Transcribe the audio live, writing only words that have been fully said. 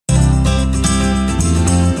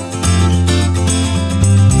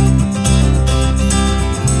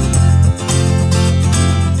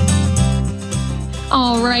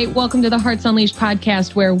right, welcome to the Hearts Unleashed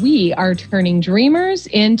podcast, where we are turning dreamers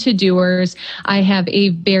into doers. I have a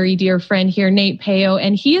very dear friend here, Nate Peo,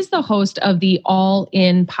 and he is the host of the All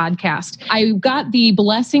In podcast. I got the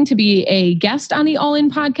blessing to be a guest on the All In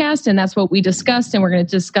podcast, and that's what we discussed, and we're going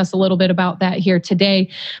to discuss a little bit about that here today.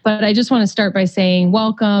 But I just want to start by saying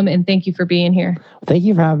welcome and thank you for being here. Thank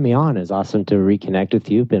you for having me on. It's awesome to reconnect with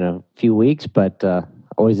you. Been a few weeks, but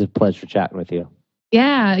always a pleasure chatting with you.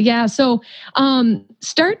 Yeah. So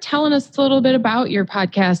start telling us a little bit about your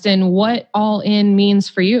podcast and what All In means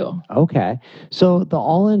for you. Okay. So the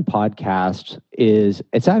All In podcast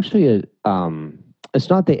it's actually it's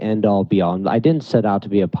not the end all be all. I didn't set out to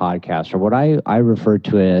be a podcaster. What I refer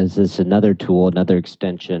to it as is another tool, another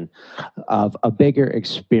extension of a bigger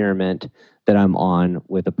experiment that I'm on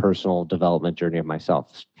with a personal development journey of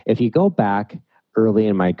myself. If you go back early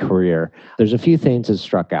in my career, there's a few things that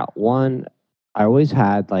struck out. One, I always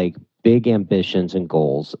had like big ambitions and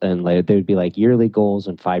goals, and like they would be like yearly goals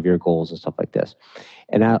and 5-year goals and stuff like this.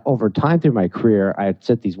 And over time through my career, I'd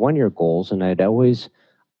set these 1-year goals, and I'd always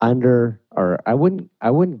I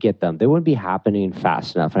wouldn't get them. They wouldn't be happening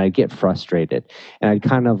fast enough, and I'd get frustrated, and I'd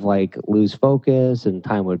kind of like lose focus, and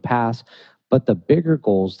time would pass. But the bigger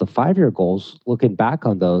goals, the 5-year goals, looking back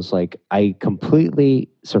on those, like I completely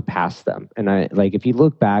surpassed them. And if you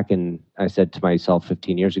look back, and I said to myself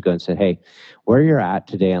 15 years ago and said, hey, where you're at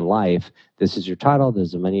today in life, this is your title, this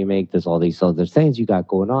is the money you make, there's all these other things you got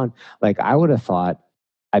going on. Like I would have thought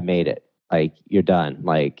I made it. Like you're done.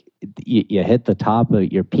 Like you hit the top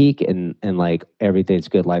of your peak and like everything's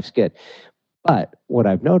good, life's good. But what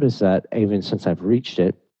I've noticed that even since I've reached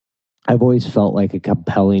it, I've always felt like a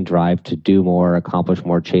compelling drive to do more, accomplish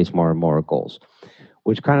more, chase more and more goals,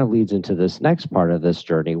 which kind of leads into this next part of this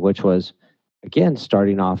journey, which was, again,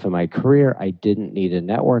 starting off in my career, I didn't need to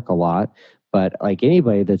network a lot, but like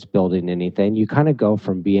anybody that's building anything, you kind of go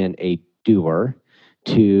from being a doer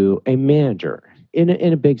to a manager in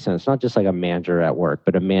a big sense, not just like a manager at work,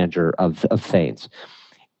 but a manager of things.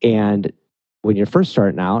 And when you're first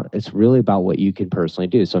starting out, it's really about what you can personally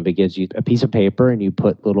do. So it gives you a piece of paper and you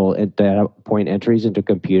put little data point entries into a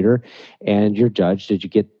computer and you're judged. Did you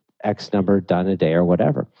get X number done a day or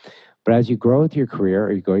whatever? But as you grow with your career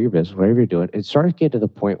or you grow your business, whatever you're doing, it starts to get to the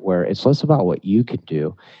point where it's less about what you can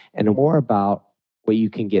do and more about what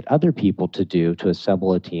you can get other people to do to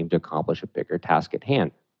assemble a team to accomplish a bigger task at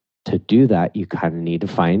hand. To do that, you kind of need to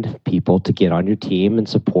find people to get on your team and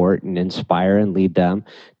support and inspire and lead them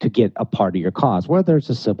to get a part of your cause, whether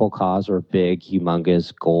it's a simple cause or a big,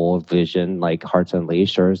 humongous goal, vision like Hearts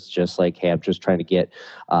Unleashed, or it's just like, hey, I'm just trying to get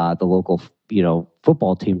the local,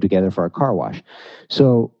 football team together for a car wash.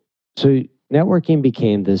 So networking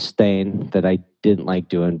became this thing that I didn't like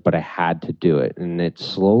doing, but I had to do it. And it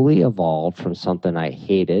slowly evolved from something I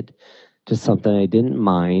hated to something I didn't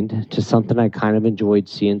mind, to something I kind of enjoyed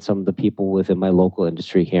seeing some of the people within my local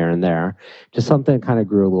industry here and there, to something that kind of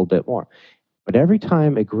grew a little bit more. But every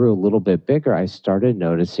time it grew a little bit bigger, I started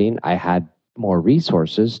noticing I had more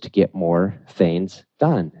resources to get more things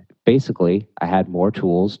done. Basically, I had more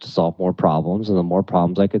tools to solve more problems, and the more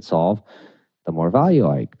problems I could solve, the more value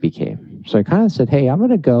I became. So I kind of said, hey, I'm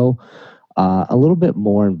going to go a little bit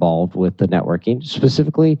more involved with the networking,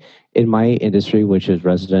 specifically in my industry, which is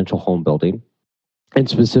residential home building, and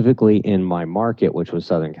specifically in my market, which was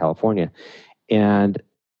Southern California. And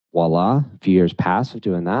voila, a few years pass of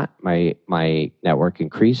doing that, my network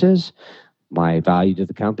increases, my value to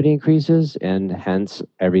the company increases, and hence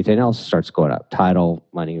everything else starts going up, title,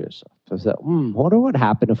 money, and stuff. So I said, wonder what would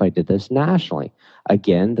happen if I did this nationally.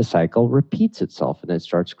 Again, the cycle repeats itself, and it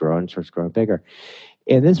starts growing bigger.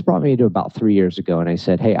 And this brought me to about 3 years ago, and I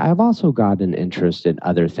said, hey, I've also got an interest in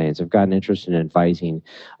other things. I've got an interest in advising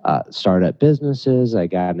startup businesses. I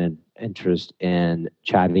got an interest in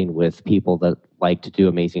chatting with people that like to do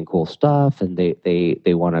amazing, cool stuff, and they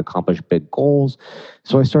want to accomplish big goals.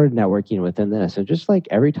 So I started networking within this. And just like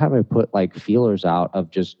every time I put like feelers out of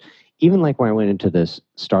just, even like when I went into this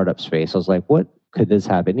startup space, I was like, what could this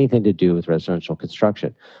have anything to do with residential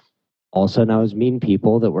construction? All of a sudden, I was meeting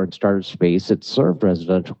people that were in startup space that served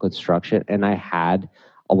residential construction, and I had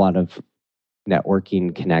a lot of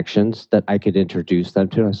networking connections that I could introduce them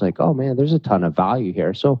to. And I was like, oh man, there's a ton of value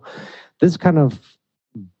here. So this kind of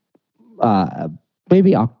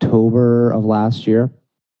maybe October of last year,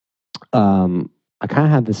 I kind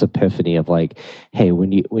of had this epiphany of like, hey,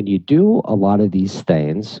 when you do a lot of these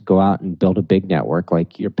things, go out and build a big network,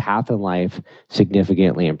 like your path in life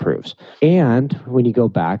significantly improves. And when you go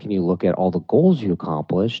back and you look at all the goals you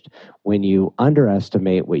accomplished, when you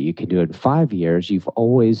underestimate what you can do in 5 years, you've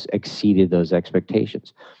always exceeded those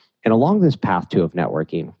expectations. And along this path too of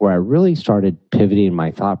networking, where I really started pivoting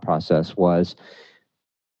my thought process was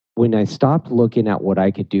when I stopped looking at what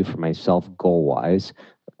I could do for myself goal wise.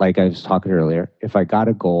 Like I was talking earlier, if I got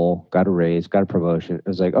a goal, got a raise, got a promotion, it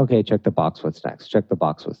was like, okay, check the box, what's next? Check the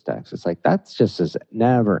box, what's next? It's like, that's just this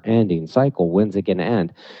never ending cycle. When's it going to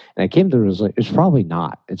end? And I came to the result, it's probably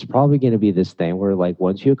not. It's probably going to be this thing where like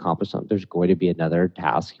once you accomplish something, there's going to be another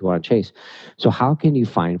task you want to chase. So how can you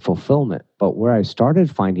find fulfillment? But where I started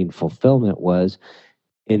finding fulfillment was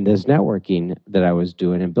in this networking that I was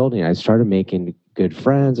doing and building. I started making good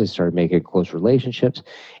friends. I started making close relationships.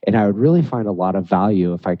 And I would really find a lot of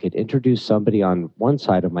value if I could introduce somebody on one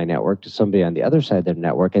side of my network to somebody on the other side of their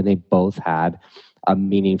network, and they both had a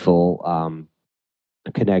meaningful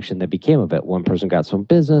connection that became of it. One person got some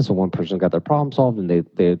business and one person got their problem solved. And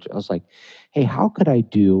I was like, hey, how could I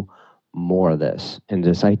do more of this? And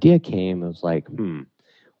this idea came. It was like,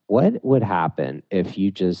 what would happen if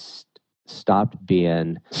you just stopped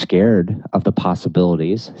being scared of the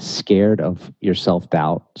possibilities, scared of your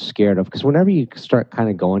self-doubt, scared of, because whenever you start kind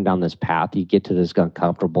of going down this path, you get to this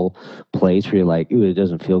uncomfortable place where you're like, ooh, it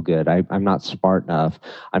doesn't feel good. I'm not smart enough.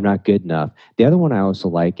 I'm not good enough. The other one I also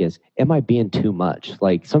like is, am I being too much?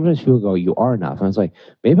 Like sometimes people go, you are enough. And I was like,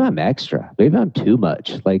 maybe I'm extra. Maybe I'm too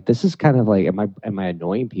much. Like this is kind of like, am I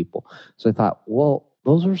annoying people? So I thought, well,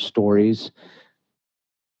 those are stories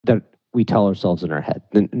that we tell ourselves in our head.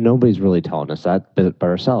 Nobody's really telling us that but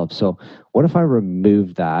ourselves. So what if I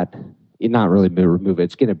remove that? Not really remove it,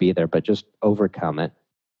 it's going to be there, but just overcome it.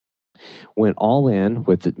 Went all in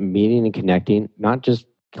with meeting and connecting, not just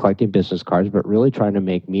collecting business cards, but really trying to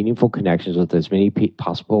make meaningful connections with as many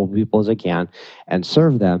possible people as I can and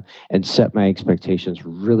serve them and set my expectations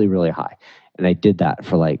really, really high. And I did that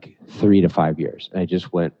for like 3 to 5 years. And I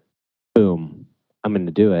just went, boom, I'm going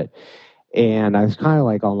to do it. And I was kind of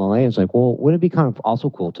like on the lane, it's like, well, wouldn't it be kind of also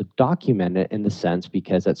cool to document it in the sense,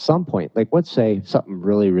 because at some point, like let's say something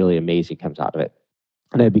really, really amazing comes out of it.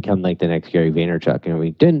 And I become like the next Gary Vaynerchuk. And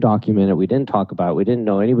we didn't document it. We didn't talk about it. We didn't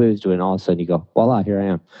know anybody was doing it. All of a sudden you go, voila, here I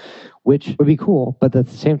am, which would be cool. But at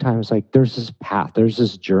the same time, it's like, there's this path, there's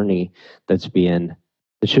this journey that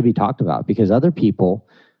should be talked about, because other people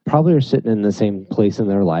probably are sitting in the same place in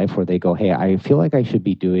their life where they go, hey, I feel like I should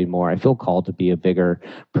be doing more. I feel called to be a bigger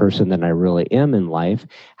person than I really am in life.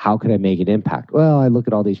 How could I make an impact? Well, I look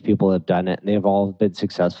at all these people that have done it and they've all been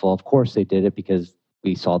successful. Of course they did it because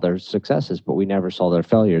we saw their successes, but we never saw their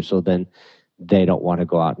failures. So then they don't want to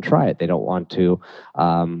go out and try it. They don't want to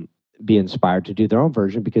be inspired to do their own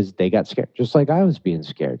version because they got scared, just like I was being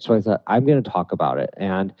scared. So I thought, I'm going to talk about it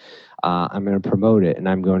and I'm going to promote it and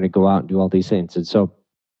I'm going to go out and do all these things. And so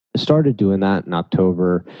I started doing that in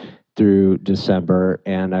October through December,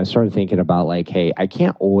 and I started thinking about like, hey, I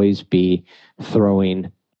can't always be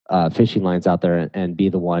throwing fishing lines out there and be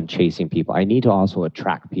the one chasing people. I need to also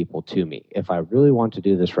attract people to me. If I really want to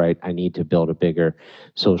do this right, I need to build a bigger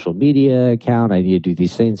social media account. I need to do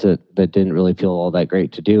these things that didn't really feel all that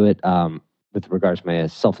great to do it with regards to my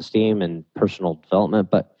self-esteem and personal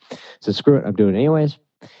development. But so screw it, I'm doing it anyways.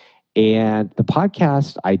 And the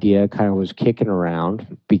podcast idea kind of was kicking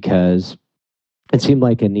around because it seemed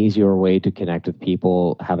like an easier way to connect with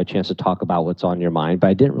people, have a chance to talk about what's on your mind, but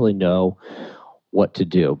I didn't really know what to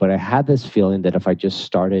do. But I had this feeling that if I just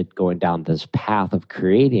started going down this path of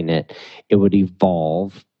creating it, it would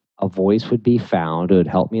evolve. A voice would be found. It would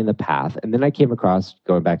help me in the path. And then I came across,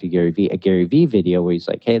 going back to Gary Vee, a Gary Vee video where he's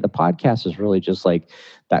like, hey, the podcast is really just like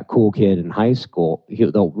that cool kid in high school.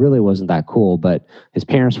 Though really wasn't that cool, but his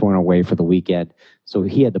parents weren't away for the weekend. So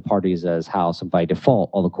he had the parties at his house. And by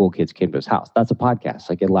default, all the cool kids came to his house. That's a podcast.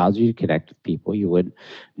 Like it allows you to connect with people you would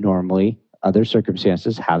normally, other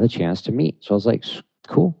circumstances, have the chance to meet. So I was like,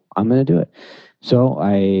 cool, I'm going to do it. So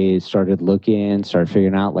I started looking, started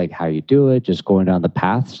figuring out like how you do it, just going down the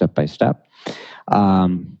path step by step.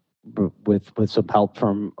 With some help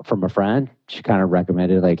from a friend, she kind of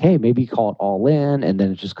recommended like, hey, maybe call it All In. And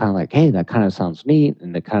then it's just kind of like, hey, that kind of sounds neat.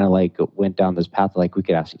 And it kind of like went down this path, like we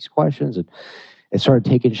could ask these questions, and it started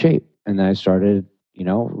taking shape. And then I started,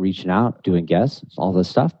 reaching out, doing guests, all this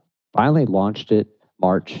stuff. Finally launched it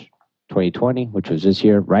March 2020, which was this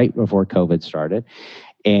year, right before COVID started.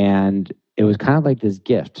 And it was kind of like this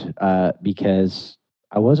gift because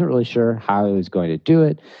I wasn't really sure how I was going to do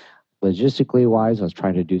it. Logistically wise, I was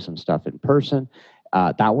trying to do some stuff in person.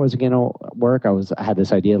 That wasn't going to work. I had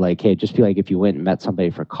this idea like, hey, just be like if you went and met somebody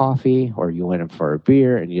for coffee or you went in for a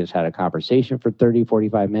beer and you just had a conversation for 30,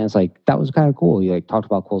 45 minutes. Like that was kind of cool. You like talked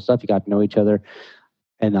about cool stuff. You got to know each other.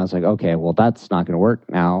 And I was like, okay, well, that's not going to work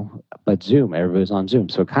now. But Zoom, everybody's on Zoom.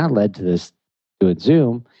 So it kind of led to this doing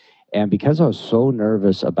Zoom. And because I was so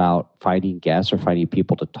nervous about finding guests or finding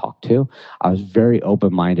people to talk to, I was very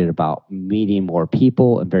open-minded about meeting more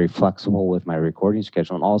people and very flexible with my recording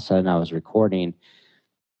schedule. And all of a sudden I was recording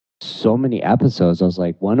so many episodes. I was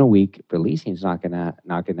like, one a week releasing is not gonna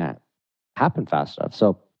happen fast enough.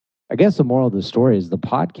 So I guess the moral of the story is the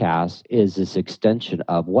podcast is this extension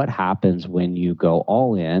of what happens when you go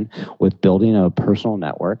all in with building a personal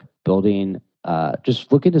network, building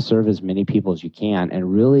just looking to serve as many people as you can,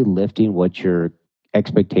 and really lifting what your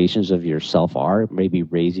expectations of yourself are, maybe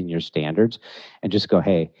raising your standards, and just go,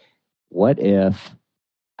 hey, what if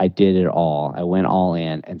I did it all? I went all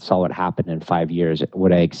in and saw what happened in 5 years.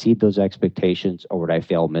 Would I exceed those expectations or would I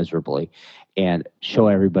fail miserably? And show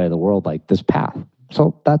everybody in the world like this path.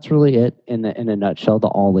 So that's really it in a nutshell. The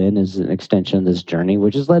All In is an extension of this journey,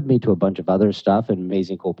 which has led me to a bunch of other stuff and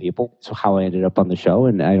amazing, cool people. So how I ended up on the show.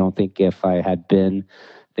 And I don't think if I had been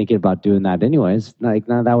thinking about doing that anyways, like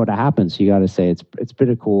none of that would have happened. So you got to say it's been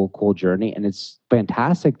a cool journey. And it's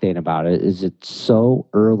fantastic thing about it is it's so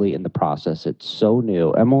early in the process. It's so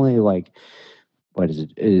new. I'm only like, what is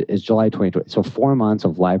it? It's July 2020. So 4 months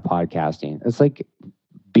of live podcasting. It's like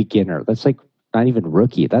beginner. That's like not even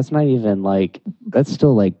rookie. That's not even like, that's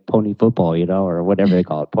still like pony football, or whatever they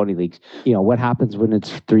call it, pony leagues. What happens when it's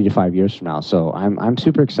 3 to 5 years from now? So I'm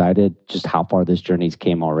super excited just how far this journey's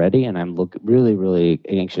came already. And I'm really, really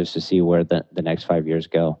anxious to see where the next 5 years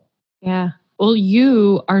go. Yeah. Well,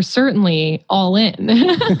 you are certainly all in.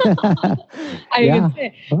 I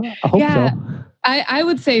hope so. I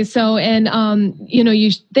would say so. And,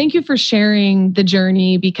 thank you for sharing the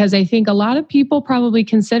journey, because I think a lot of people probably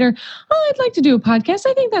consider, I'd like to do a podcast.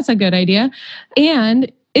 I think that's a good idea.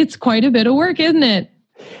 And it's quite a bit of work, isn't it?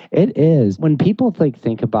 It is. When people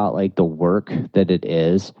think about like the work that it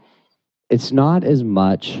is, it's not as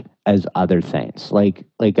much as other things. Like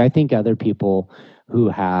I think other people who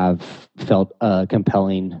have felt a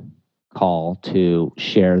compelling call to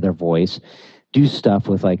share their voice do stuff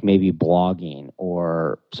with like maybe blogging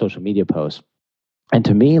or social media posts. And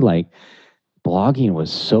to me, like blogging was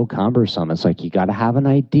so cumbersome. It's like you got to have an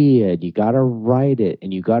idea, and you got to write it,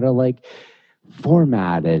 and you got to like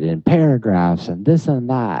format it in paragraphs and this and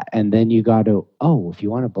that. And then you got to, if you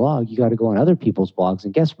want to blog, you got to go on other people's blogs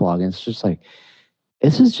and guest blog. And it's just like,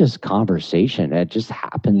 this is just conversation. It just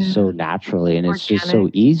happens so naturally, and it's just so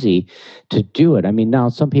easy to do it. I mean, now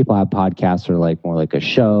some people have podcasts that are like more like a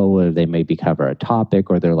show, or they maybe cover a topic,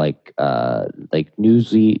 or they're like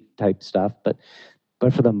newsy type stuff. But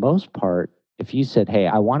for the most part, if you said, "Hey,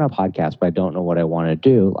 I want a podcast, but I don't know what I want to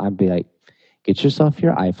do," I'd be like, "Get yourself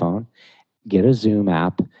your iPhone, get a Zoom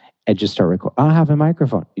app, and just start recording." I don't have a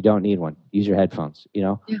microphone. You don't need one. Use your headphones. I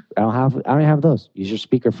don't have those. Use your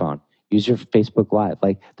speakerphone. Use your Facebook Live.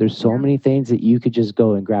 Like there's so many things that you could just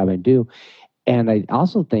go and grab and do. And I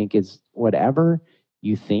also think it's whatever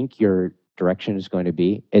you think your direction is going to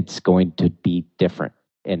be, it's going to be different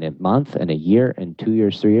in a month, and a year, and 2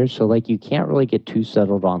 years, 3 years. So like you can't really get too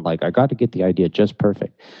settled on like, I got to get the idea just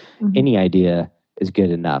perfect. Mm-hmm. Any idea is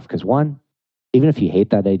good enough, because one, even if you hate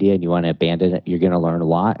that idea and you want to abandon it, you're going to learn a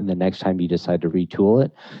lot. And the next time you decide to retool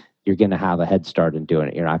it, you're going to have a head start in doing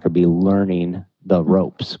it. You're not going to be learning the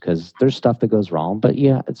ropes, because there's stuff that goes wrong. But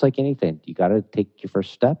yeah, it's like anything. You got to take your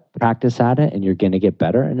first step, practice at it, and you're going to get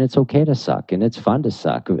better. And it's okay to suck, and it's fun to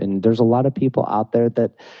suck. And there's a lot of people out there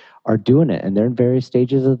that are doing it, and they're in various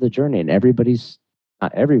stages of the journey. And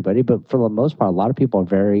not everybody, but for the most part, a lot of people are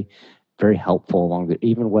very, very helpful along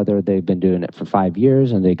even whether they've been doing it for 5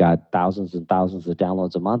 years and they got thousands and thousands of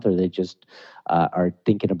downloads a month, or they just are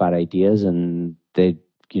thinking about ideas, and they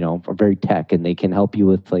are very tech, and they can help you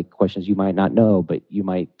with like questions you might not know, but you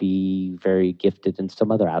might be very gifted in some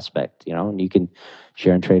other aspect, and you can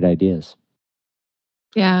share and trade ideas.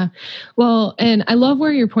 Yeah. Well, and I love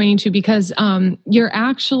where you're pointing to, because your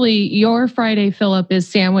Friday Phillip is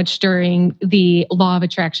sandwiched during the Law of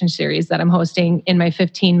Attraction series that I'm hosting in my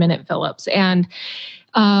 15-minute Phillips. And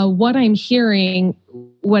what I'm hearing,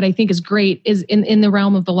 what I think is great is in the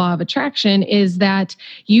realm of the Law of Attraction, is that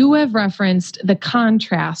you have referenced the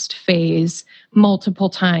contrast phase multiple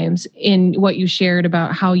times in what you shared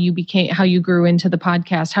about how you grew into the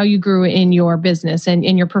podcast, how you grew in your business and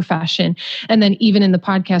in your profession. And then even in the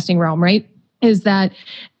podcasting realm, right? Is that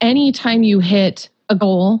anytime you hit a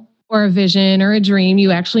goal or a vision or a dream,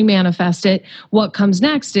 you actually manifest it. What comes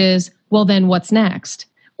next is, well, then what's next?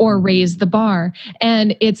 Or raise the bar.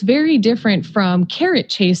 And it's very different from carrot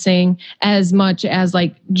chasing as much as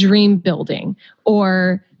like dream building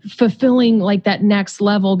or fulfilling like that next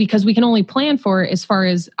level, because we can only plan for it as far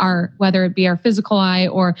as our, whether it be our physical eye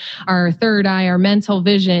or our third eye, our mental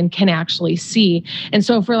vision can actually see. And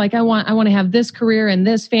so if we're like, I want to have this career and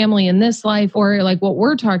this family and this life, or like what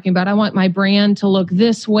we're talking about, I want my brand to look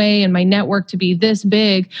this way and my network to be this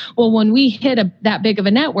big. Well, when we hit that big of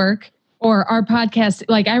a network, or our podcast,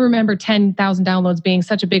 like I remember 10,000 downloads being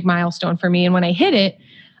such a big milestone for me. And when I hit it,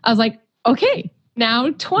 I was like, okay,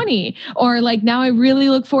 now 20, or like now I really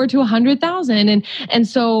look forward to 100,000. And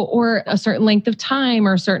so, or a certain length of time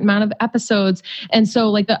or a certain amount of episodes. And so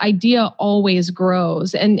like the idea always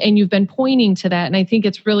grows, and you've been pointing to that. And I think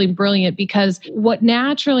it's really brilliant, because what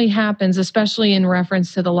naturally happens, especially in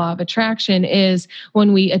reference to the law of attraction, is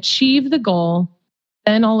when we achieve the goal,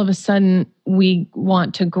 then all of a sudden we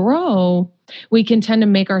want to grow, we can tend to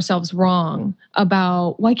make ourselves wrong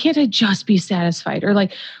about, why can't I just be satisfied? Or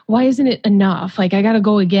like, why isn't it enough? Like, I got to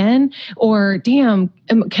go again, or damn,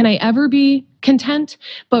 can I ever be content?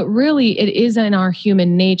 But really it is in our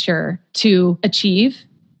human nature to achieve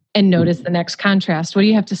and notice the next contrast. What do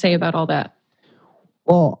you have to say about all that?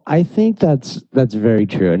 Well, I think that's very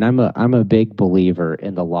true. And I'm a big believer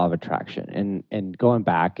in the law of attraction. And going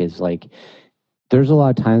back is like, there's a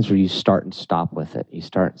lot of times where you start and stop with it. You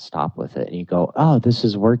start and stop with it, and you go, oh, this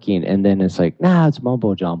is working. And then it's like, nah, it's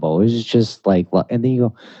mumbo jumbo. It's just like, and then you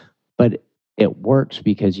go, but it works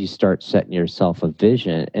because you start setting yourself a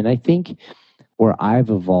vision. And I think where I've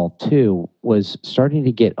evolved too was starting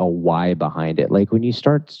to get a why behind it. Like when you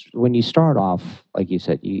start off, like you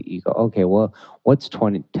said, you go, okay, well, what's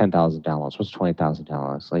 10,000 downloads? What's 20,000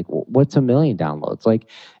 downloads? Like, what's 1 million downloads? Like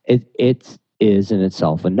it is in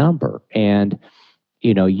itself a number. And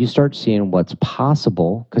you start seeing what's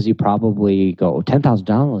possible, because you probably go, 10,000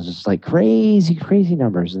 downloads is like crazy, crazy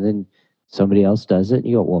numbers. And then somebody else does it, and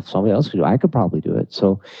you go, well, if somebody else could do it, I could probably do it.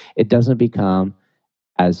 So it doesn't become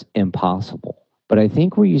as impossible. But I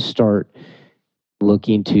think where you start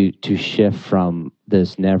looking to shift from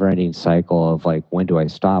this never-ending cycle of like, when do I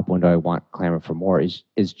stop? When do I want clamor for more?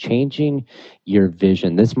 Is changing your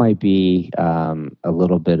vision. This might be a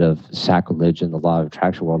little bit of sacrilege in the law of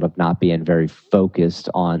attraction world of not being very focused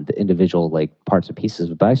on the individual like parts and pieces.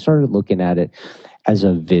 But I started looking at it as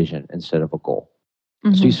a vision instead of a goal.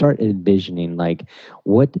 Mm-hmm. So you start envisioning like,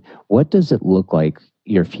 what does it look like,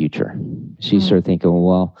 your future? So you start thinking,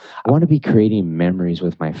 well, I want to be creating memories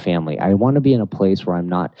with my family. I want to be in a place where I'm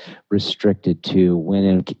not restricted to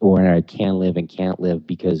when I can live and can't live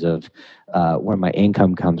because of where my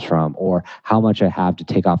income comes from, or how much I have to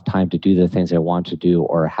take off time to do the things I want to do,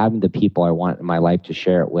 or having the people I want in my life to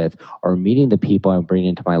share it with, or meeting the people I'm bringing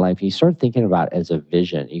into my life. And you start thinking about it as a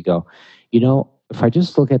vision. You go, if I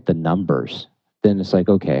just look at the numbers, then it's like,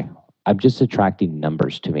 okay, I'm just attracting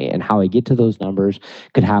numbers to me, and how I get to those numbers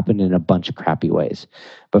could happen in a bunch of crappy ways.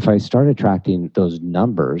 But if I start attracting those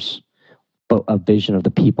numbers, but a vision of the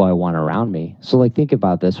people I want around me. So like, think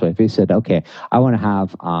about it this way. If you said, okay, I want to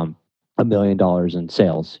have $1 million in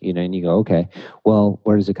sales, and you go, okay, well,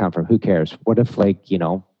 where does it come from? Who cares? What if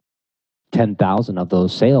 10,000 of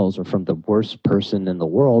those sales are from the worst person in the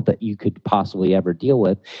world that you could possibly ever deal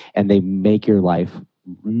with, and they make your life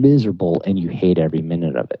miserable and you hate every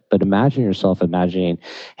minute of it? But imagine yourself imagining,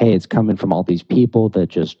 hey, it's coming from all these people that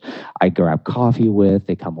just I grab coffee with,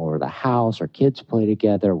 they come over to the house, our kids play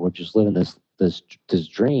together, we're just living this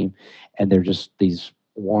dream, and they're just these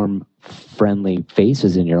warm, friendly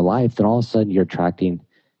faces in your life. Then all of a sudden you're attracting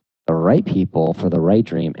the right people for the right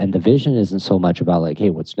dream. And the vision isn't so much about like,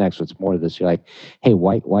 hey, what's next? What's more of this? You're like, hey,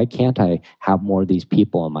 why can't I have more of these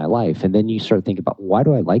people in my life? And then you start thinking about, why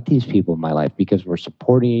do I like these people in my life? Because we're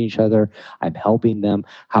supporting each other. I'm helping them.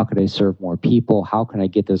 How can I serve more people? How can I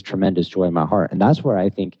get this tremendous joy in my heart? And that's where I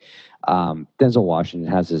think Denzel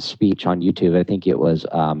Washington has this speech on YouTube. I think it was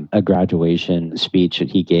a graduation speech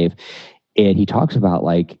that he gave. And he talks about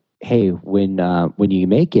like, hey, when you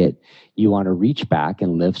make it, you want to reach back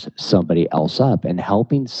and lift somebody else up. And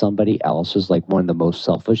helping somebody else is like one of the most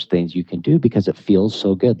selfish things you can do, because it feels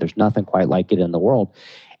so good. There's nothing quite like it in the world.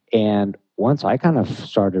 And once I kind of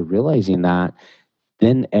started realizing that,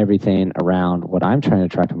 then everything around what I'm trying to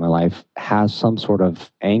attract in my life has some sort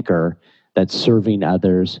of anchor that's serving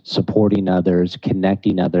others, supporting others,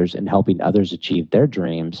 connecting others, and helping others achieve their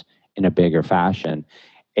dreams in a bigger fashion.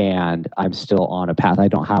 And I'm still on a path. I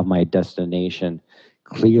don't have my destination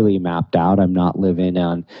clearly mapped out. I'm not living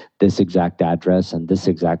on this exact address and this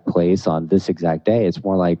exact place on this exact day. It's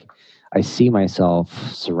more like I see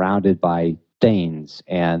myself surrounded by things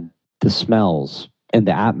and the smells and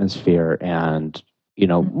the atmosphere, and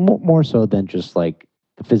more so than just like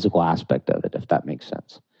the physical aspect of it, if that makes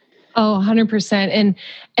sense. Oh, 100%.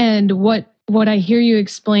 And what what I hear you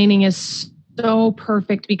explaining is so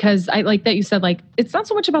perfect, because I like that you said, like, it's not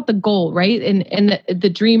so much about the goal, right? And the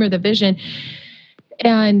dream or the vision,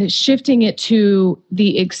 and shifting it to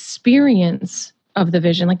the experience of the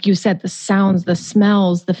vision. Like you said, the sounds, the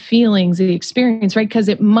smells, the feelings, the experience, right? Because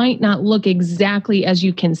it might not look exactly as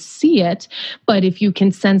you can see it, but if you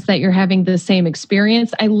can sense that you're having the same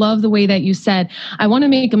experience. I love the way that you said, I want to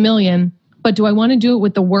make $1 million, but do I want to do it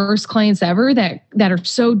with the worst clients ever that are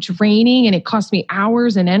so draining and it costs me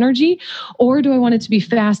hours and energy? Or do I want it to be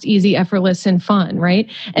fast, easy, effortless, and fun,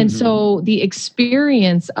 right? And so the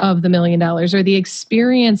experience of the $1 million, or the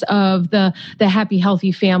experience of the happy,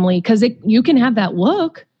 healthy family, because you can have that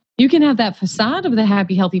look. You can have that facade of the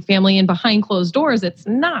happy, healthy family, and behind closed doors, it's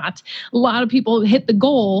not. A lot of people hit the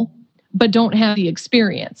goal but don't have the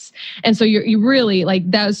experience. And so you really, like,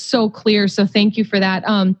 that was so clear. So thank you for that.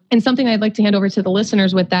 And something I'd like to hand over to the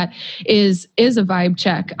listeners with that is a vibe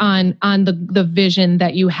check on the vision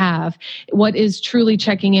that you have. What is truly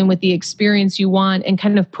checking in with the experience you want, and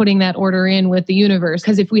kind of putting that order in with the universe?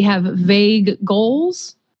 Because if we have vague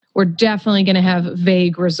goals, we're definitely going to have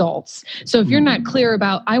vague results. So if you're not clear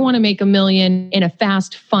about, I want to make $1 million in a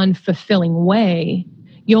fast, fun, fulfilling way,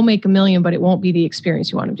 you'll make $1 million, but it won't be the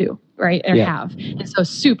experience you want to do, right? Or have. And so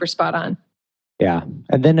super spot on. Yeah.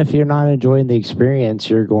 And then if you're not enjoying the experience,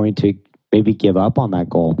 you're going to maybe give up on that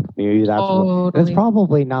goal. Maybe that's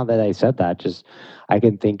probably, now that I said that, just I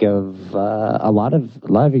can think of a lot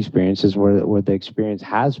of experiences where the experience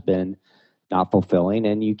has been not fulfilling,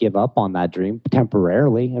 and you give up on that dream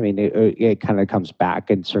temporarily. I mean, it kind of comes back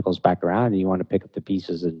and circles back around, and you want to pick up the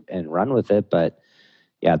pieces and run with it. But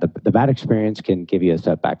yeah, the bad experience can give you a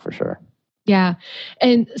setback for sure. Yeah.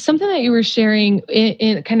 And something that you were sharing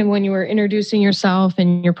in kind of when you were introducing yourself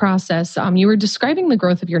and your process, you were describing the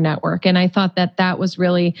growth of your network. And I thought that was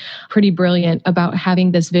really pretty brilliant about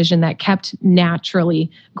having this vision that kept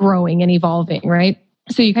naturally growing and evolving, right?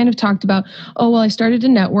 So you kind of talked about, I started to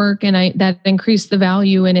network, and that increased the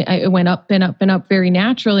value, and it went up and up and up very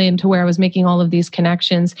naturally into where I was making all of these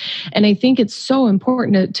connections. And I think it's so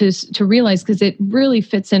important to realize, because it really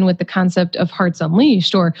fits in with the concept of Hearts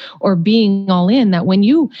Unleashed or being all in, that when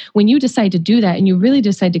you decide to do that and you really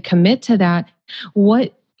decide to commit to that,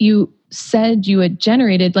 what you said you had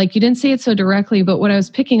generated, like, you didn't say it so directly, but what I was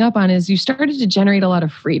picking up on is you started to generate a lot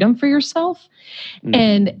of freedom for yourself.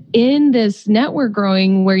 And in this network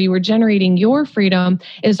growing where you were generating your freedom,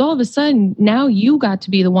 is all of a sudden now you got to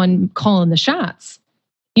be the one calling the shots.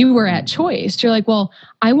 You were at choice. You're like, well,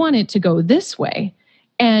 I want it to go this way.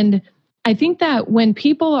 And I think that when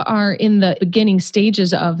people are in the beginning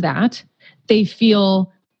stages of that, they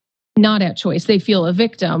feel not at choice. They feel a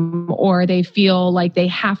victim, or they feel like they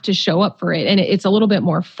have to show up for it. And it's a little bit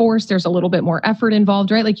more forced. There's a little bit more effort involved,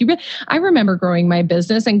 right? Like I remember growing my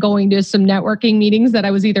business and going to some networking meetings that I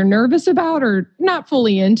was either nervous about or not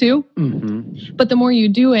fully into. But the more you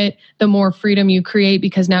do it, the more freedom you create,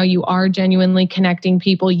 because now you are genuinely connecting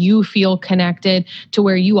people. You feel connected to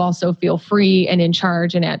where you also feel free and in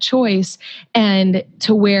charge and at choice, and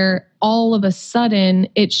to where all of a sudden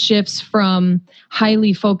it shifts from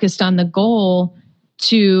highly focused on the goal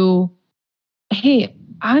to, hey,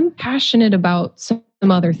 I'm passionate about some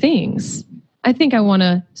other things. I think I want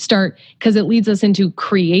to start, because it leads us into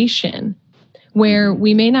creation, where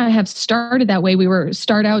we may not have started that way. We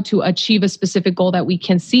start out to achieve a specific goal that we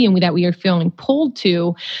can see and that we are feeling pulled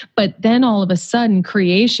to. But then all of a sudden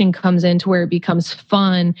creation comes into where it becomes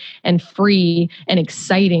fun and free and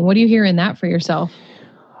exciting. What do you hear in that for yourself?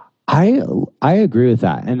 I agree with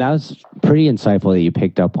that. And that was pretty insightful that you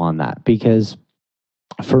picked up on that, because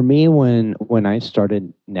for me, when I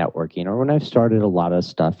started networking, or when I've started a lot of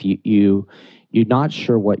stuff, you're not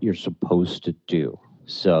sure what you're supposed to do.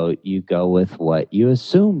 So you go with what you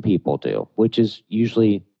assume people do, which is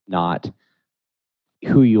usually not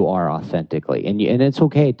who you are authentically. And it's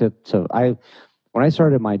okay when I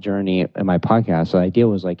started my journey in my podcast, the idea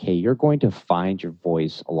was like, hey, you're going to find your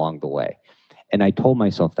voice along the way. And I told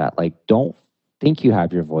myself that, like, don't think you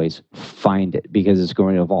have your voice, find it, because it's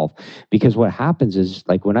going to evolve. Because what happens is,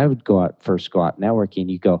 like, when I would first go out networking,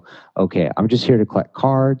 you go, okay, I'm just here to collect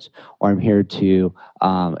cards, or I'm here to,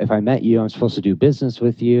 if I met you, I'm supposed to do business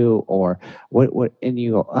with you, or what, and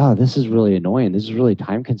you go, oh, this is really annoying. This is really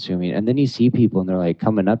time consuming. And then you see people and they're like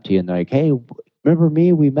coming up to you and they're like, hey, remember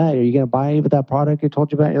me? We met. Are you going to buy any of that product I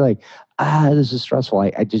told you about? You're like, this is stressful.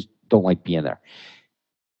 I just don't like being there.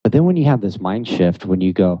 But then when you have this mind shift, when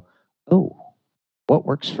you go, oh, what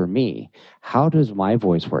works for me? How does my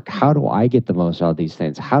voice work? How do I get the most out of these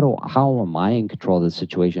things? How am I in control of the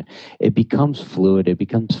situation? It becomes fluid, it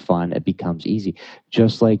becomes fun, it becomes easy.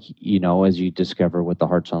 Just like, as you discover what the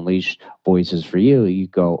Hearts Unleashed voice is for you, you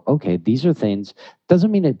go, okay, these are things. Doesn't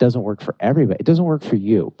mean it doesn't work for everybody. It doesn't work for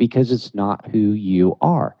you because it's not who you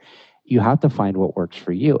are. You have to find what works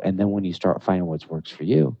for you. And then when you start finding what works for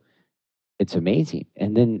you, it's amazing.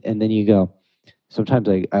 And then you go, sometimes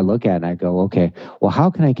I look at it and I go, okay, well, how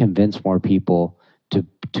can I convince more people to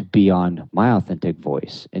be on my authentic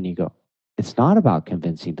voice? And you go, it's not about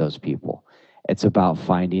convincing those people. It's about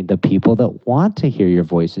finding the people that want to hear your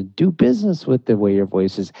voice and do business with the way your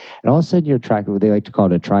voice is. And all of a sudden you're attracted, what they like to call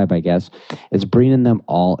it a tribe, I guess, is bringing them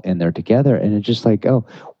all in there together. And it's just like, oh,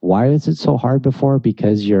 why is it so hard before?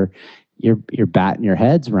 Because you're batting your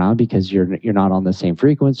heads around because you're not on the same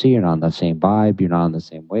frequency, you're not on the same vibe, you're not on the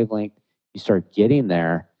same wavelength. You start getting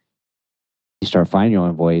there, you start finding your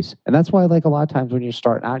own voice. And that's why, like, a lot of times when you're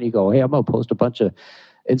starting out, you go, hey, I'm going to post a bunch of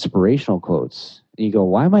inspirational quotes. And you go,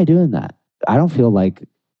 why am I doing that? I don't feel like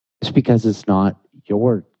it's because it's not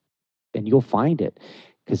your, and you'll find it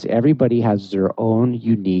because everybody has their own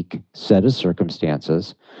unique set of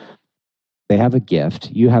circumstances. They have a gift.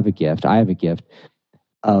 You have a gift. I have a gift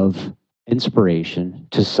of inspiration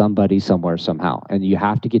to somebody somewhere somehow, and you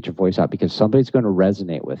have to get your voice out because somebody's going to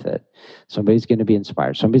resonate with it. Somebody's going to be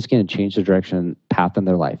inspired. Somebody's going to change the direction, path in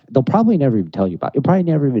their life. They'll probably never even tell you about it. You'll probably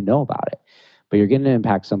never even know about it, but you're going to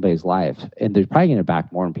impact somebody's life, and they're probably going to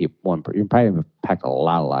impact more than people. You're probably going to impact a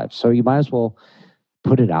lot of lives. So you might as well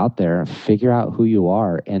put it out there, figure out who you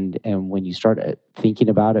are, and when you start thinking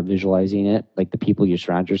about it, visualizing it, like the people you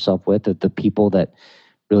surround yourself with, the people that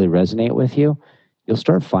really resonate with you, you'll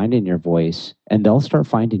start finding your voice, and they'll start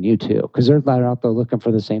finding you too, because they're out there looking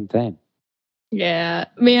for the same thing. Yeah,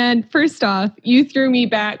 man, first off, you threw me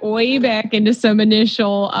way back into some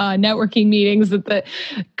initial networking meetings with the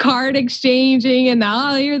card exchanging and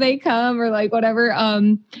here they come, or like whatever.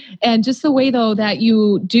 And just the way, though, that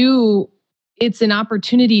you do, it's an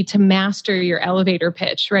opportunity to master your elevator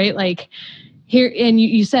pitch, right? Like, here, and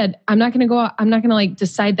you said, I'm not going to go out, I'm not going to like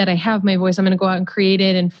decide that I have my voice. I'm going to go out and create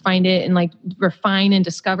it and find it and like refine and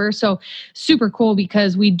discover. So super cool,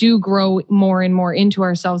 because we do grow more and more into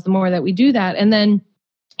ourselves the more that we do that. And then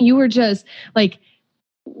you were just like,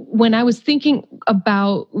 when I was thinking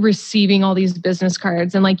about receiving all these business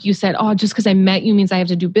cards, and like you said, oh, just because I met you means I have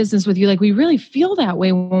to do business with you. Like, we really feel that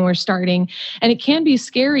way when we're starting, and it can be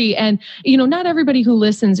scary. And, not everybody who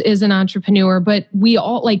listens is an entrepreneur, but we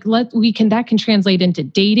all that can translate into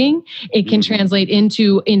dating. It can translate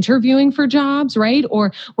into interviewing for jobs, right?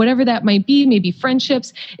 Or whatever that might be, maybe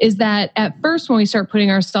friendships. Is that at first, when we start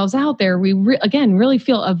putting ourselves out there, we really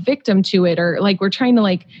feel a victim to it, or like we're trying to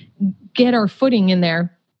like get our footing in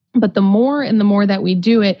there. But the more and the more that we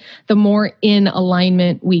do it, the more in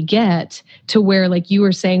alignment we get to where, like you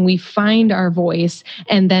were saying, we find our voice,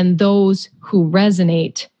 and then those who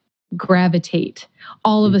resonate gravitate.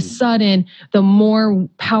 All of a sudden, the more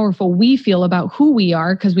powerful we feel about who we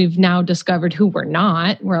are, because we've now discovered who we're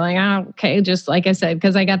not. We're like, okay, just like I said,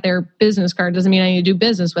 because I got their business card doesn't mean I need to do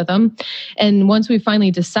business with them. And once we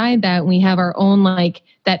finally decide that, we have our own like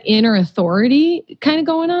that inner authority kind of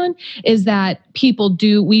going on, is that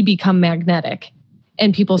we become magnetic.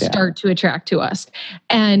 And people start to attract to us.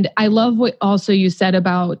 And I love what also you said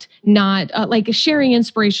about not like sharing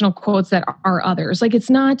inspirational quotes that are others. Like, it's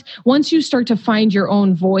not, once you start to find your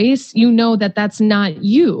own voice, that that's not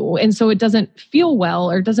you. And so it doesn't feel well,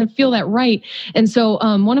 or doesn't feel that right. And so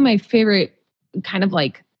one of my favorite kind of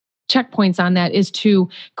like checkpoints on that is to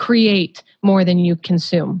create more than you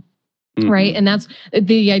consume. Right. And that's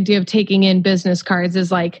the idea of taking in business cards,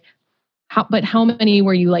 is like, how many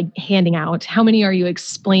were you like handing out? How many are you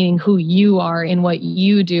explaining who you are and what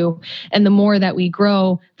you do? And the more that we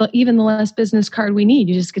grow, even the less business card we need.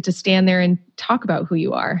 You just get to stand there and talk about who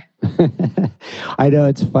you are. I know,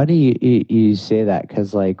 it's funny you say that,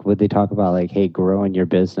 because like when they talk about like, hey, growing your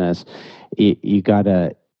business, you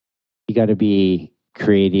gotta be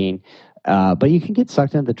creating, but you can get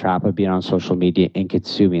sucked into the trap of being on social media and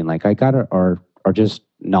consuming. Like, or just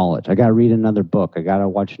knowledge. I got to read another book. I got to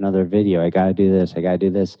watch another video. I got to do this. I got to do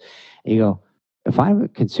this. And you go, if I'm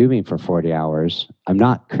consuming for 40 hours, I'm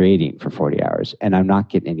not creating for 40 hours, and I'm not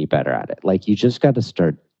getting any better at it. Like, you just got to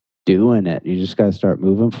start doing it. You just got to start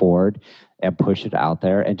moving forward and push it out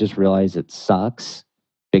there, and just realize it sucks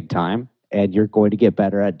big time, and you're going to get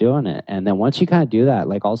better at doing it. And then once you kind of do that,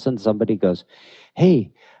 like all of a sudden somebody goes,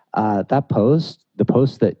 hey, the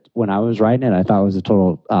post that when I was writing it, I thought it was a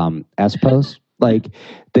total S post. Like,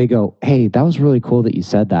 they go, hey, that was really cool that you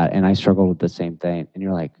said that, and I struggled with the same thing. And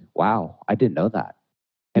you're like, wow, I didn't know that.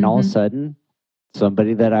 And all of a sudden,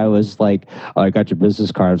 somebody that I was like, oh, I got your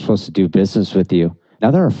business card, I'm supposed to do business with you.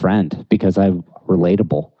 Now they're a friend because I'm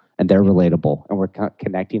relatable and they're relatable and we're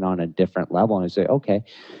connecting on a different level. And I say, okay,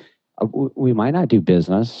 we might not do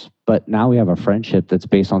business, but now we have a friendship that's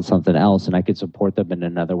based on something else and I can support them in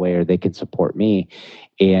another way or they can support me.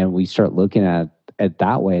 And we start looking at it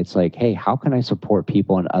that way. It's like, hey, how can I support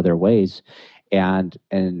people in other ways and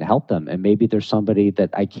help them? And maybe there's somebody that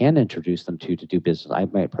I can introduce them to do business. I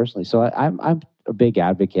might personally. So I'm a big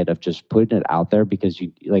advocate of just putting it out there because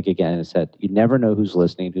you, like, again, I said, you never know who's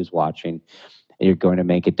listening, who's watching, and you're going to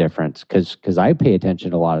make a difference. Because I pay attention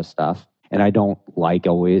to a lot of stuff. And I don't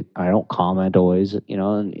comment always,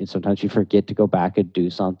 and sometimes you forget to go back and do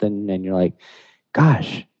something and you're like,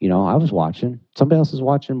 gosh, I was watching. Somebody else is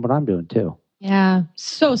watching what I'm doing too. Yeah,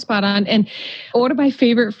 so spot on. And one of my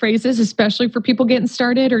favorite phrases, especially for people getting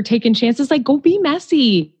started or taking chances, like, go be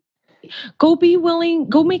messy. Go be willing,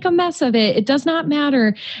 go make a mess of it. It does not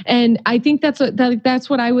matter. And I think that's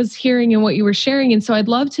what I was hearing and what you were sharing. And so I'd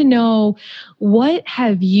love to know, what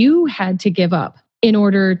have you had to give up in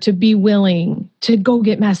order to be willing to go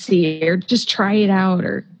get messy or just try it out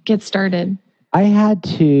or get started? I had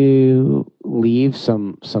to leave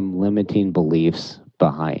some limiting beliefs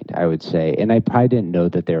behind, I would say. And I probably didn't know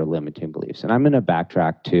that they were limiting beliefs. And I'm going to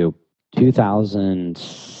backtrack to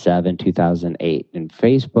 2007, 2008, and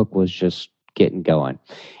Facebook was just getting going.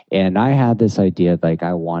 And I had this idea, like,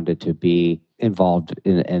 I wanted to be involved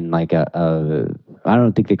in like I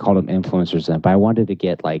don't think they called them influencers then, but I wanted to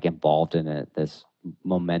get like involved in this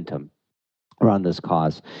momentum around this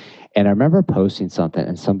cause. And I remember posting something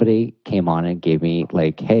and somebody came on and gave me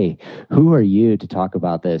like, hey, who are you to talk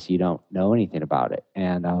about this? You don't know anything about it.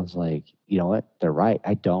 And I was like, you know what? They're right.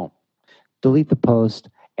 I don't. Delete the post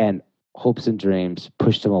and hopes and dreams,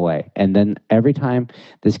 pushed them away. And then every time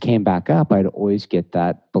this came back up, I'd always get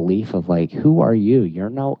that belief of like, who are you? You're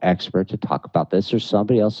no expert to talk about this. There's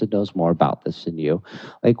somebody else that knows more about this than you.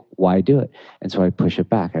 Like, why do it? And so I push it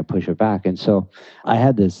back. And so I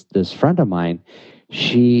had this friend of mine.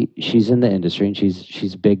 She's in the industry and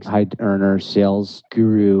she's a big high earner, sales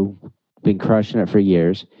guru, been crushing it for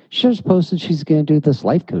years. She just posted she's going to do this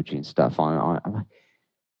life coaching stuff on. I'm like,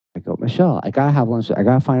 I go, Michelle, I gotta have lunch. I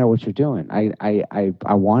gotta find out what you're doing. I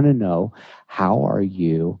want to know, how are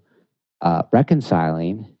you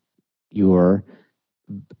reconciling your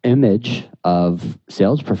image of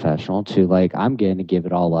sales professional to like, I'm going to give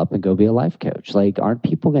it all up and go be a life coach? Like, aren't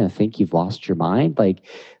people going to think you've lost your mind? Like,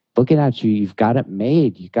 looking at you, you've got it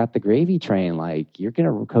made. You got the gravy train. Like, you're going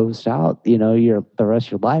to coast out, the rest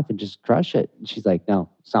of your life and just crush it. And she's like, no,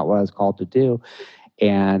 it's not what I was called to do.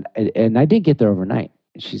 And I didn't get there overnight.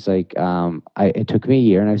 She's like, it took me a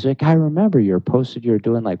year. And I was like, I remember you were posted, you were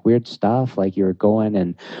doing like weird stuff. Like, you were going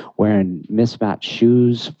and wearing mismatched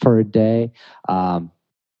shoes for a day.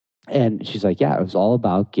 And she's like, yeah, it was all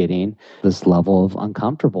about getting this level of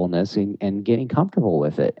uncomfortableness and getting comfortable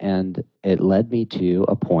with it. And it led me to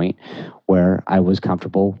a point where I was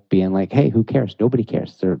comfortable being like, hey, who cares? Nobody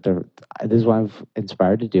cares. This is what I'm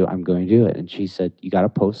inspired to do. I'm going to do it. And she said, you got to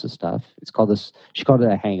post the stuff. She called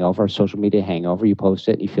it a hangover, a social media hangover. You post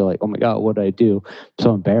it and you feel like, oh my God, what did I do? I'm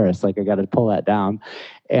so embarrassed. Like, I got to pull that down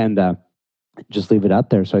and just leave it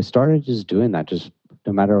up there. So I started just doing that, just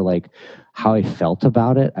no matter like how I felt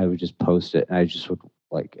about it, I would just post it. And I just would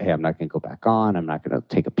like, hey, I'm not going to go back on. I'm not going to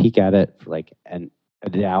take a peek at it for like an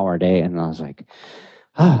hour a day. And I was like,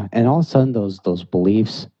 and all of a sudden those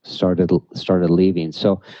beliefs started leaving.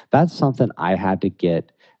 So that's something I had to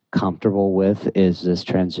get comfortable with, is this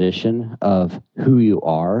transition of who you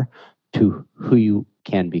are to who you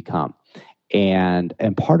can become. And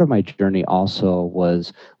part of my journey also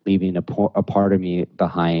was leaving a part of me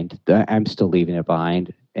behind. I'm still leaving it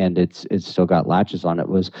behind, and it's still got latches on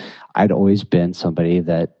it. I'd always been somebody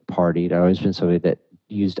that partied. I'd always been somebody that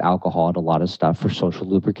used alcohol and a lot of stuff for social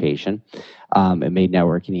lubrication. It made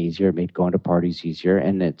networking easier. It made going to parties easier.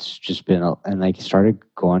 And it's just been, and I started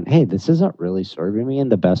going, hey, this isn't really serving me in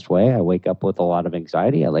the best way. I wake up with a lot of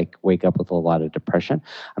anxiety. I wake up with a lot of depression.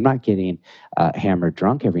 I'm not getting hammered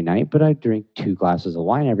drunk every night, but I drink 2 glasses of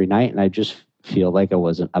wine every night. And I just feel like I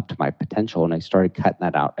wasn't up to my potential. And I started cutting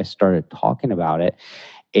that out. I started talking about it.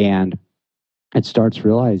 And it starts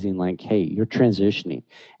realizing like, hey, you're transitioning.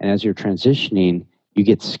 And as you're transitioning, you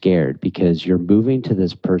get scared because you're moving to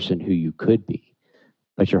this person who you could be,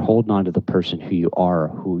 but you're holding on to the person who you are,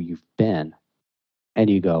 who you've been. And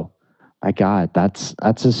you go, my God, that's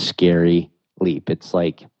a scary leap. It's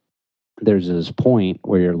like there's this point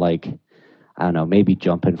where you're like, I don't know, maybe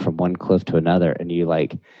jumping from one cliff to another, and you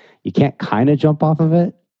can't kind of jump off of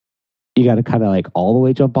it. You got to kind of like all the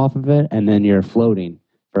way jump off of it, and then you're floating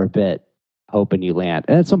for a bit, hoping you land.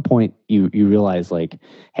 And at some point, you realize like,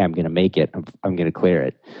 hey, I'm going to make it. I'm going to clear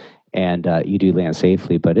it. And you do land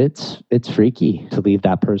safely, but it's freaky to leave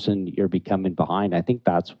that person you're becoming behind. I think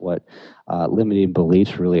that's what limiting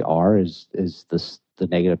beliefs really are, is the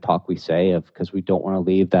negative talk we say of, because we don't want to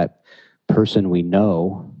leave that person we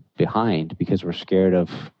know behind because we're scared of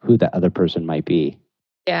who that other person might be.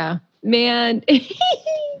 Yeah, man.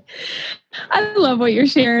 I love what you're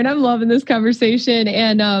sharing. I'm loving this conversation.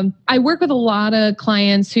 And I work with a lot of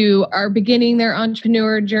clients who are beginning their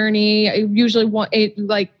entrepreneur journey. I usually want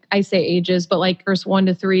like I say ages, but like first 1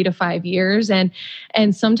 to 3 to 5 years. And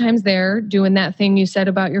sometimes they're doing that thing you said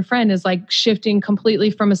about your friend, is like shifting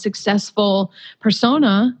completely from a successful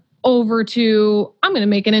persona over to, I'm going to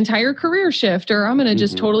make an entire career shift, or I'm going to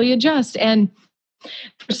just totally adjust. And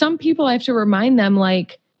for some people, I have to remind them,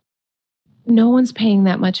 like, no one's paying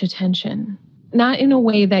that much attention, not in a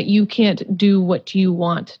way that you can't do what you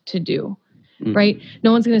want to do, right?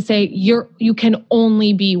 No one's going to say you can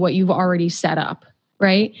only be what you've already set up,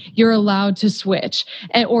 right? You're allowed to switch.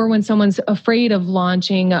 Or when someone's afraid of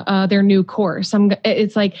launching their new course,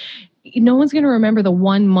 it's like, no one's going to remember the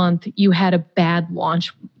 1 month you had a bad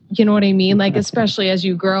launch. You know what I mean? Like, especially as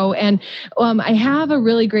you grow. And I have a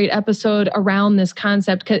really great episode around this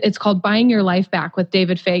concept. It's called Buying Your Life Back with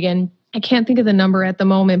David Fagan. I can't think of the number at the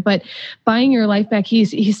moment, but Buying Your Life Back, he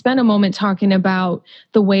spent a moment talking about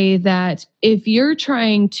the way that if you're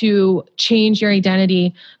trying to change your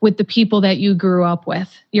identity with the people that you grew up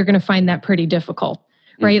with, you're going to find that pretty difficult.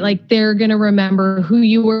 Right? Like, they're going to remember who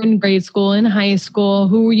you were in grade school, in high school,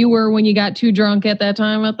 who you were when you got too drunk at that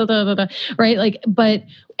time, right? Like, but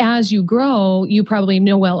as you grow, you probably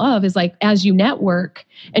know well of, is like, as you network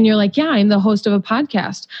and you're like, yeah, I'm the host of a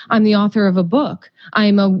podcast. I'm the author of a book.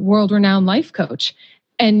 I'm a world-renowned life coach.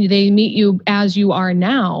 And they meet you as you are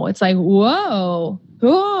now. It's like, whoa,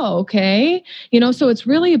 okay. So it's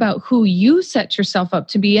really about who you set yourself up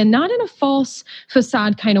to be, and not in a false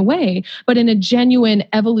facade kind of way, but in a genuine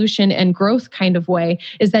evolution and growth kind of way,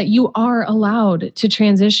 is that you are allowed to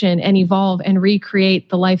transition and evolve and recreate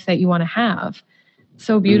the life that you want to have.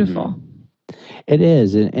 So beautiful. It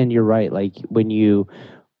is. And you're right. Like,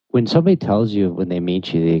 when somebody tells you, when they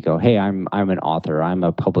meet you, they go, hey, I'm an author, I'm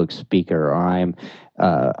a public speaker, or I'm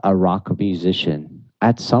a rock musician.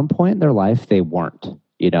 At some point in their life, they weren't,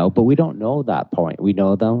 but we don't know that point. We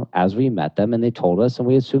know them as we met them, and they told us, and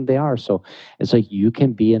we assume they are. So it's like, you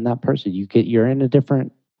can be in that person. You're in a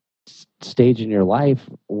different stage in your life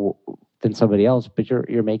than somebody else, but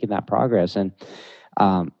you're making that progress. And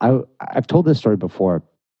I've told this story before,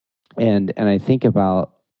 and I think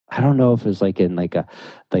about, I don't know if it's like in like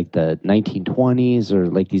the 1920s or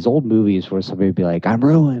like these old movies where somebody would be like, I'm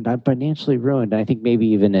ruined, I'm financially ruined. And I think maybe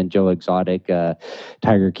even in Joe Exotic,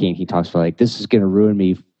 Tiger King, he talks about like, this is going to ruin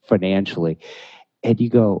me financially. And you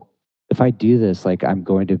go, if I do this, like, I'm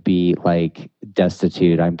going to be like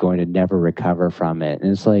destitute. I'm going to never recover from it.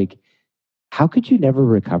 And it's like, how could you never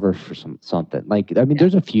recover for something? Like, I mean,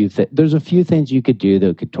 there's a few things you could do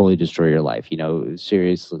that could totally destroy your life.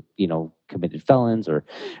 Seriously, committed felons, or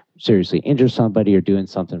seriously injure somebody, or doing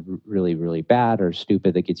something really, really bad or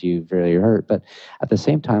stupid that gets you very hurt. But at the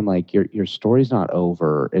same time, like, your story's not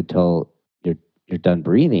over until you're done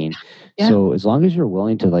breathing. Yeah. So as long as you're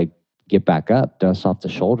willing to like get back up, dust off the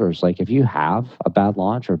shoulders, like if you have a bad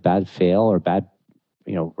launch or bad fail or bad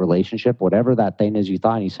relationship, whatever that thing is you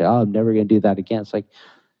thought, and you say, oh, I'm never going to do that again. It's like,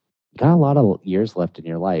 you got a lot of years left in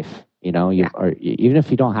your life. Or even if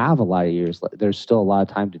you don't have a lot of years, there's still a lot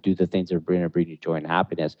of time to do the things that are going to bring you joy and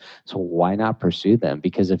happiness. So why not pursue them?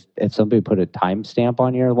 Because if somebody put a timestamp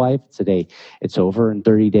on your life today, it's over in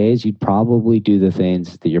 30 days, you'd probably do the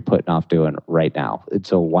things that you're putting off doing right now. And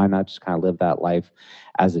so why not just kind of live that life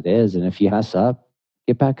as it is? And if you mess up,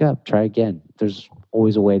 get back up, try again. There's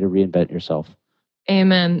always a way to reinvent yourself.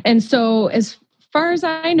 Amen. And so as far as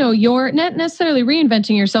I know, you're not necessarily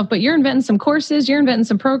reinventing yourself, but you're inventing some courses, you're inventing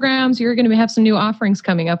some programs, you're going to have some new offerings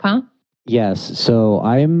coming up, huh? Yes. So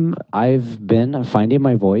I've been finding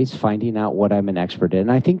my voice, finding out what I'm an expert in.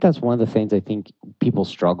 And I think that's one of the things I think people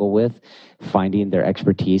struggle with, finding their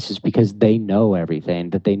expertise, is because they know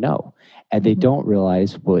everything that they know. And they don't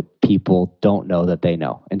realize what people don't know that they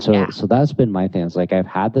know. And so that's been my thing. It's like, I've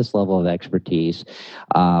had this level of expertise,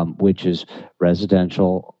 which is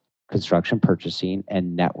residential construction purchasing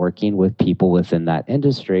and networking with people within that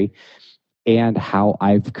industry, and how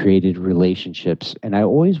I've created relationships. And I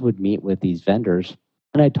always would meet with these vendors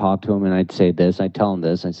And I'd talk to him and I'd say this, I'd tell him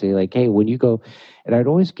this, I'd say like, hey, when you go, and I'd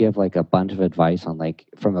always give like a bunch of advice on like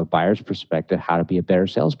from a buyer's perspective, how to be a better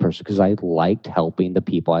salesperson, because I liked helping the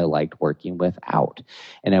people I liked working with out.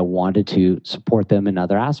 And I wanted to support them in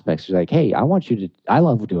other aspects. Like, hey, I love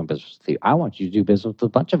doing business with you. I want you to do business with a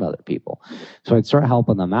bunch of other people. So I'd start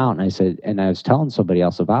helping them out. And I said, and I was telling somebody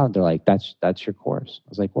else about it. They're like, that's your course. I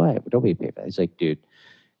was like, what? Nobody paid for that. He's like, dude,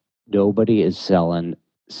 nobody is selling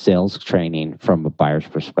sales training from a buyer's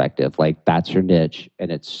perspective. Like that's your niche and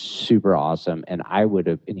it's super awesome. And I would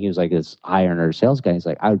have, and he was like this high earner sales guy. He's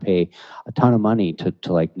like, I would pay a ton of money to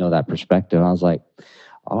like know that perspective. And I was like,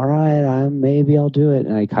 all right, maybe I'll do it.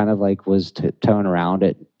 And I kind of like was towing around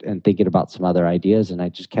it and thinking about some other ideas. And I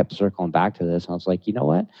just kept circling back to this. And I was like, you know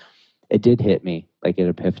what? It did hit me like an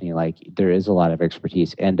epiphany. Like there is a lot of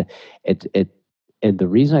expertise, and and the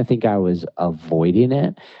reason I think I was avoiding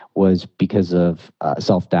it was because of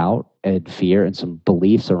self-doubt and fear and some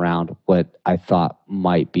beliefs around what I thought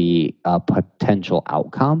might be a potential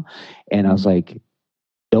outcome. And I was like,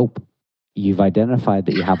 nope, you've identified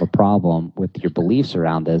that you have a problem with your beliefs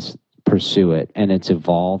around this. Pursue it. And it's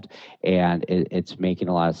evolved and it's making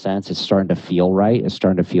a lot of sense. It's starting to feel right. It's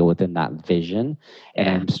starting to feel within that vision.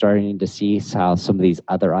 And I'm starting to see how some of these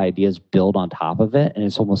other ideas build on top of it. And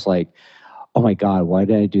it's almost like, oh my God, why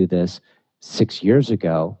did I do this 6 years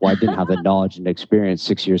ago? Well, I didn't have the knowledge and experience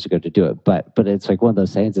 6 years ago to do it. But it's like one of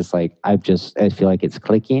those things. It's like I feel like it's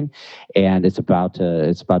clicking, and it's about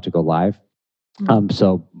to go live.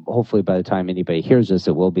 So hopefully by the time anybody hears this,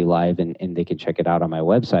 it will be live and they can check it out on my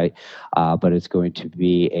website. But it's going to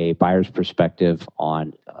be a buyer's perspective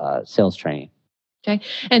on sales training. Okay,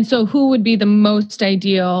 and so who would be the most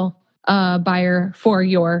ideal buyer for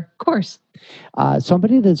your course?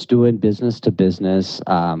 Somebody that's doing business to business.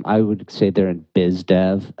 I would say they're in biz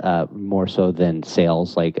dev more so than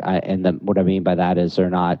sales. What I mean by that is they're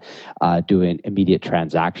not doing immediate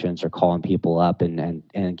transactions or calling people up and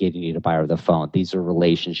getting you to buy over the phone. These are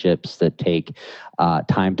relationships that take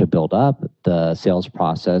time to build up. The sales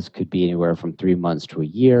process could be anywhere from 3 months to a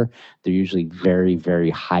year. They're usually very, very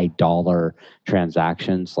high dollar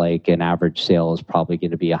transactions. Like an average sale is probably going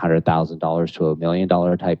to be $100,000 to $1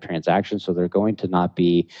 million type transaction. So they're going to not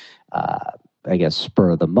be,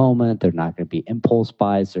 spur of the moment. They're not going to be impulse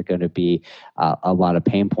buys. They're going to be a lot of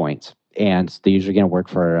pain points. And they're usually going to work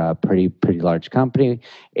for a pretty large company,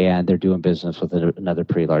 and they're doing business with another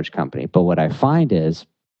pretty large company. But what I find is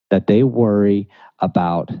that they worry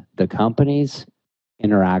about the company's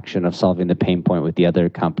interaction of solving the pain point with the other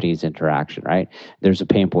company's interaction, right? There's a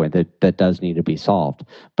pain point that does need to be solved,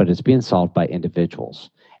 but it's being solved by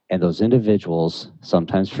individuals. And those individuals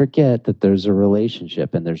sometimes forget that there's a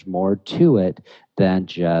relationship and there's more to it than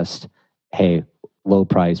just, hey, low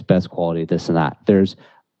price, best quality, this and that.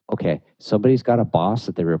 Okay, somebody's got a boss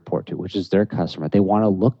that they report to, which is their customer. They want to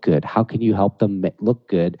look good. How can you help them look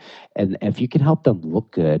good? And if you can help them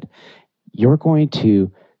look good, you're going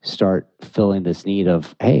to start filling this need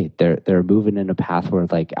of, hey, they're moving in a path where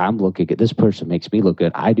like, I'm looking good. This person makes me look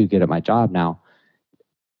good. I do good at my job now.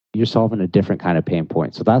 You're solving a different kind of pain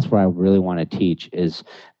point. So that's what I really want to teach is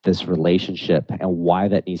this relationship and why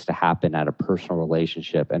that needs to happen at a personal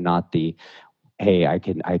relationship and not the, hey, I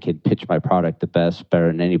can pitch my product the best, better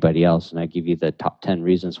than anybody else, and I give you the top 10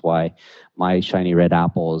 reasons why my shiny red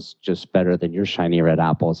apple is just better than your shiny red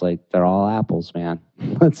apple. It's like they're all apples, man.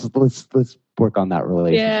 Let's work on that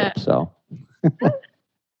relationship. Yeah. So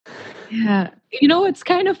yeah. It's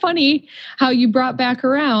kind of funny how you brought back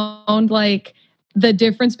around like the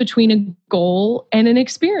difference between a goal and an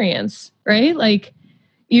experience, right? Like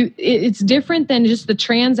it's different than just the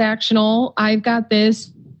transactional, I've got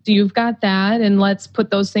this, you've got that, and let's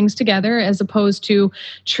put those things together, as opposed to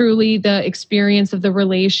truly the experience of the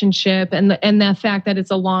relationship and the fact that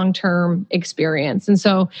it's a long-term experience. And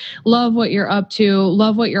so love what you're up to,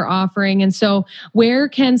 love what you're offering. And so where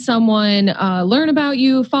can someone learn about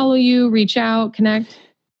you, follow you, reach out, connect?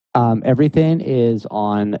 Everything is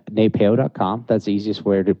on natepeo.com. That's the easiest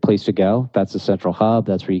place to go. That's the central hub.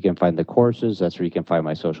 That's where you can find the courses. That's where you can find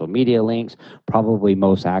my social media links. Probably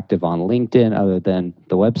most active on LinkedIn other than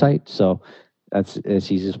the website. So that's the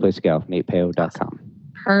easiest place to go, natepeo.com.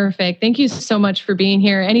 Perfect. Thank you so much for being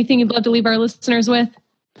here. Anything you'd love to leave our listeners with?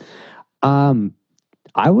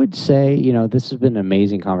 I would say, this has been an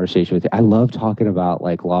amazing conversation with you. I love talking about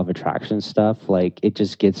like law of attraction stuff. Like it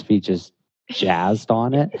just gets me just jazzed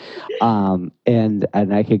on it. And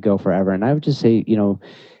I could go forever. And I would just say,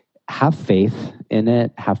 have faith in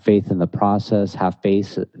it, have faith in the process, have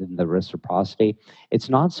faith in the reciprocity. It's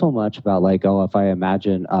not so much about like, oh, if I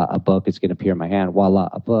imagine a book, it's going to appear in my hand, voila,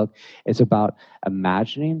 a book. It's about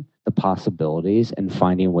imagining the the possibilities and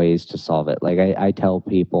finding ways to solve it. Like I tell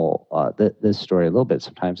people this story a little bit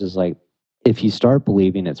sometimes is like, if you start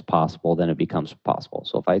believing it's possible, then it becomes possible.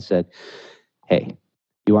 So if I said, hey,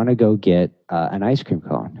 you want to go get an ice cream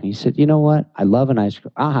cone? And he said, you know what? I love an ice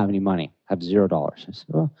cream. I don't have any money. I have $0. I said,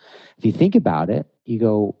 well, if you think about it, you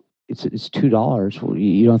go, it's $2. Well,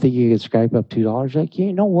 you don't think you could scrape up $2? Like,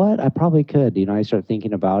 you know what? I probably could. I start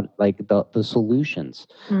thinking about like the solutions.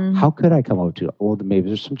 How could I come up to? Well, maybe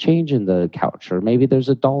there's some change in the couch, or maybe there's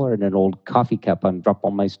 $1 in an old coffee cup I'm drop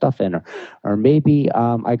all my stuff in, or maybe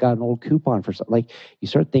I got an old coupon for something. Like, you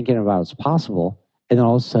start thinking about it's possible, and then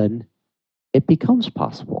all of a sudden it becomes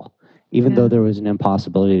possible, even though there was an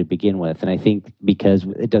impossibility to begin with. And I think because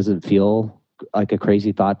it doesn't feel like a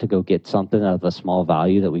crazy thought to go get something of a small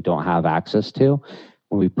value that we don't have access to,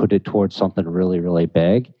 when we put it towards something really, really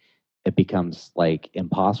big, it becomes like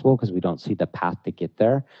impossible because we don't see the path to get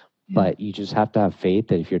there. But you just have to have faith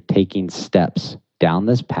that if you're taking steps down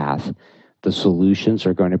this path, the solutions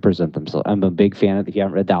are going to present themselves. I'm a big fan of, if you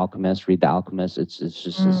haven't read The Alchemist, read The Alchemist. It's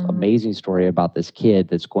just this amazing story about this kid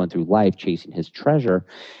that's going through life chasing his treasure,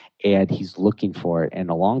 and he's looking for it. And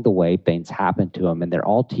along the way, things happen to him, and they're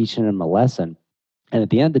all teaching him a lesson. And at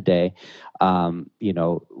the end of the day,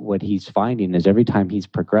 what he's finding is every time he's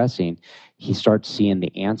progressing, he starts seeing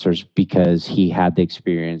the answers because he had the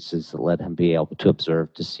experiences that let him be able to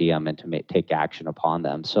observe, to see them, and to take action upon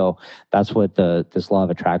them. So that's what this law of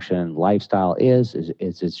attraction lifestyle is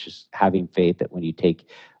it's just having faith that when you take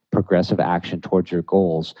progressive action towards your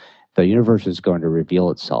goals, the universe is going to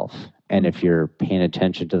reveal itself. And if you're paying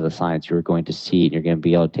attention to the signs, you're going to see, and you're going to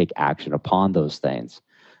be able to take action upon those things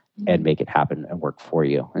and make it happen and work for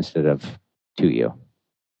you instead of to you.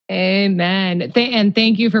 Amen. And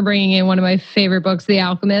thank you for bringing in one of my favorite books, The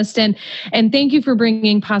Alchemist. And thank you for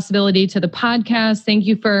bringing possibility to the podcast. Thank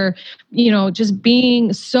you for, just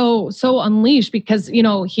being so unleashed, because,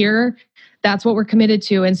 here, that's what we're committed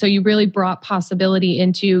to. And so you really brought possibility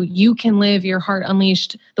into, you can live your heart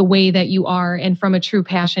unleashed the way that you are, and from a true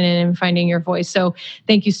passion and finding your voice. So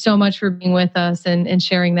thank you so much for being with us and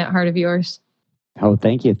sharing that heart of yours. Oh,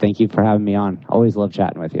 thank you. Thank you for having me on. Always love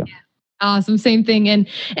chatting with you. Awesome. Same thing.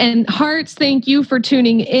 And hearts, thank you for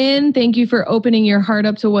tuning in. Thank you for opening your heart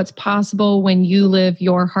up to what's possible when you live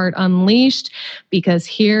your heart unleashed, because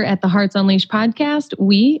here at the Hearts Unleashed podcast,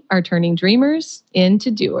 we are turning dreamers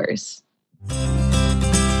into doers.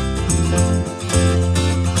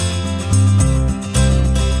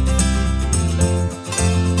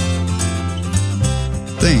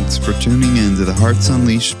 Thanks for tuning in to the Hearts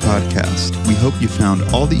Unleashed podcast. We hope you found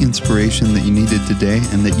all the inspiration that you needed today,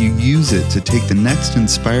 and that you use it to take the next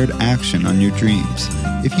inspired action on your dreams.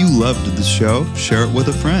 If you loved the show, share it with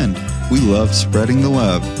a friend. We love spreading the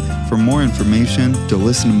love. For more information, to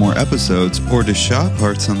listen to more episodes, or to shop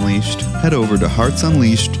Hearts Unleashed, head over to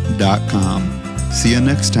heartsunleashed.com. See you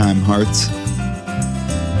next time, Hearts.